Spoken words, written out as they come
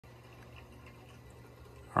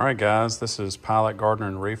All right, guys, this is Pilot Gardener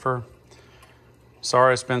and Reefer.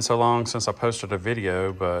 Sorry it's been so long since I posted a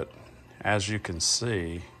video, but as you can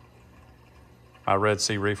see, my Red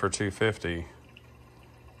Sea Reefer 250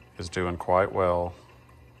 is doing quite well.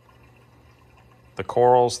 The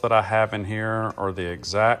corals that I have in here are the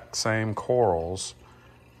exact same corals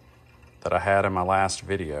that I had in my last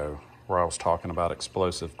video where I was talking about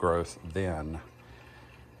explosive growth then.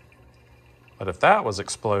 But if that was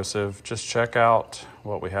explosive, just check out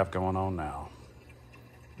what we have going on now.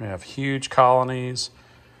 We have huge colonies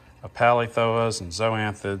of palithoas and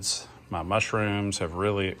zoanthids. My mushrooms have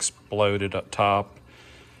really exploded up top.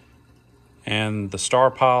 And the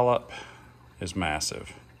star polyp is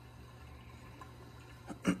massive.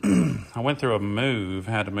 I went through a move,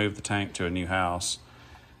 had to move the tank to a new house.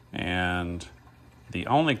 And the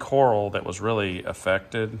only coral that was really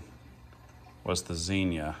affected was the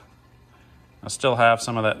xenia. I still have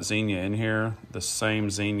some of that xenia in here, the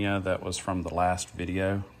same xenia that was from the last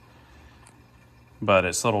video. But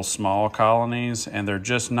it's little small colonies, and they're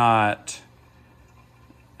just not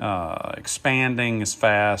expanding as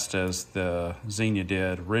fast as the xenia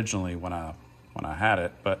did originally when I had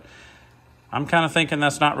it. But I'm kind of thinking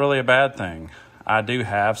that's not really a bad thing. I do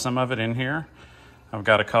have some of it in here. I've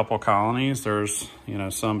got a couple colonies. There's,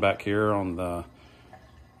 some back here on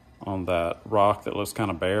that rock that looks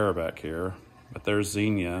kind of bare back here. But there's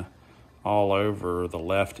xenia all over the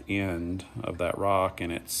left end of that rock,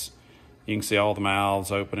 and you can see all the mouths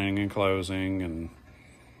opening and closing, and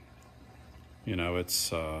it's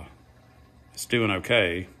doing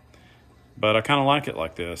okay. But I kind of like it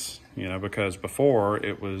like this, because before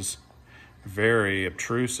it was very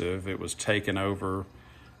obtrusive. It was taking over,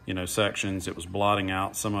 sections. It was blotting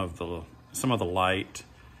out some of the light,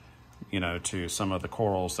 to some of the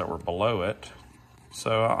corals that were below it.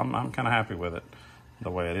 So I'm kind of happy with it the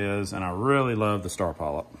way it is, and I really love the star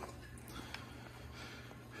polyp.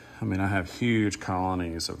 I mean, I have huge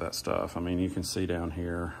colonies of that stuff. I mean, you can see down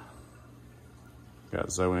here, got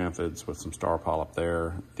zoanthids with some star polyp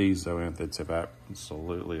there. These zoanthids have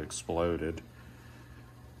absolutely exploded.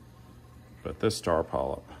 But this star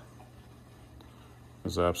polyp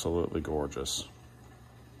is absolutely gorgeous.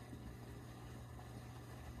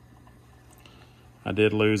 I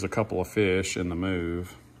did lose a couple of fish in the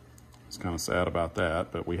move. It's kind of sad about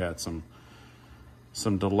that, but we had some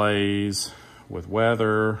delays with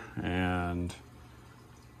weather and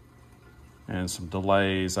some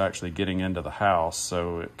delays actually getting into the house,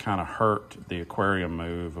 so it kind of hurt the aquarium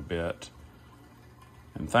move a bit.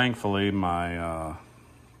 And thankfully, my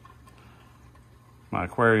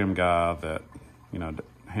aquarium guy that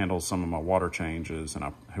handles some of my water changes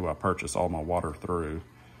and who I purchase all my water through,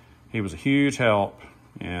 he was a huge help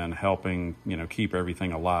in helping, keep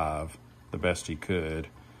everything alive the best he could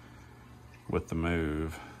with the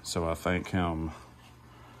move. So I thank him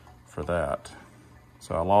for that.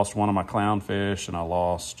 So I lost one of my clownfish, and I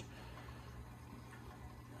lost,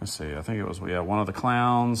 let's see, I think it was, one of the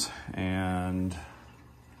clowns, and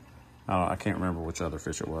I can't remember which other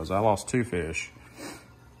fish it was. I lost 2 fish.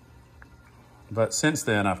 But since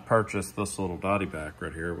then, I've purchased this little dotty back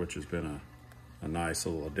right here, which has been a nice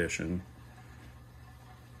little addition.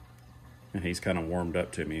 And he's kind of warmed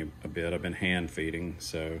up to me a bit. I've been hand feeding,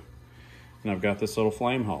 and I've got this little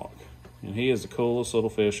flame hawk. And he is the coolest little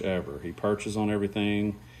fish ever. He perches on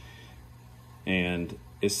everything, and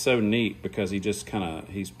it's so neat because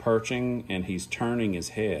he's perching and he's turning his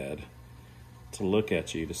head to look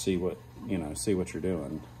at you to see what you're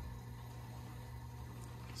doing.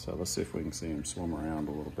 So let's see if we can see him swim around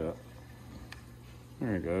a little bit.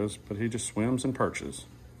 There he goes, but he just swims and perches.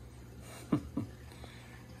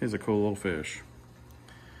 He's a cool little fish.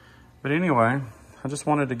 But anyway, I just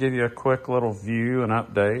wanted to give you a quick little view and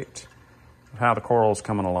update of how the coral's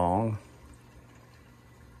coming along.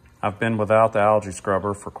 I've been without the algae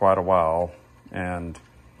scrubber for quite a while, and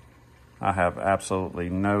I have absolutely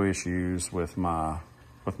no issues with my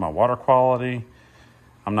water quality.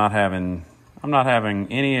 I'm not having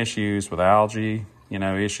any issues with algae,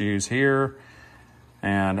 issues here.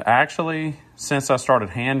 And actually, since I started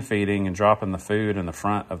hand feeding and dropping the food in the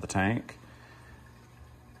front of the tank,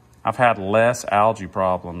 I've had less algae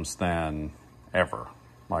problems than ever.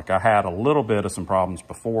 Like, I had a little bit of some problems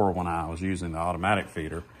before when I was using the automatic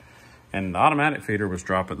feeder. And the automatic feeder was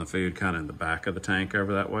dropping the food kind of in the back of the tank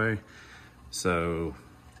over that way. So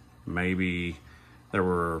maybe there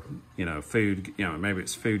were, food, maybe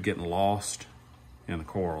it's food getting lost in the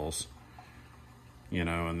corals,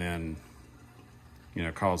 and then,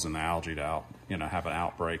 causing the algae to have an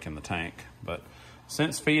outbreak in the tank. But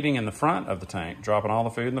since feeding in the front of the tank, dropping all the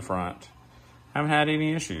food in the front, I haven't had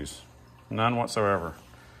any issues, none whatsoever.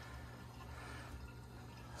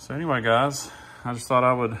 So anyway, guys, I just thought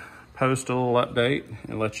I would post a little update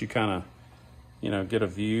and let you kind of, get a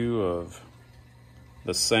view of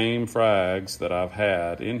the same frags that I've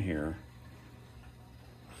had in here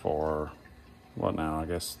for, what now, I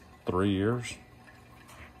guess 3 years.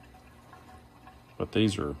 But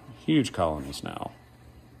these are huge colonies now.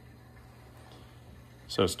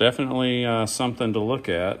 So it's definitely something to look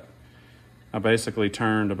at. I basically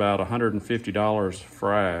turned about $150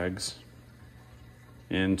 frags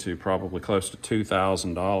into probably close to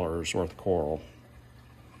 $2,000 worth of coral,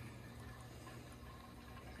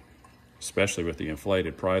 especially with the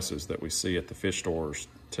inflated prices that we see at the fish stores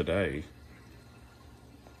today.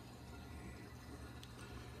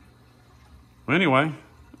 Well, anyway,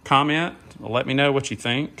 comment, let me know what you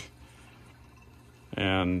think,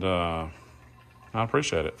 and I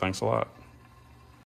appreciate it. Thanks a lot.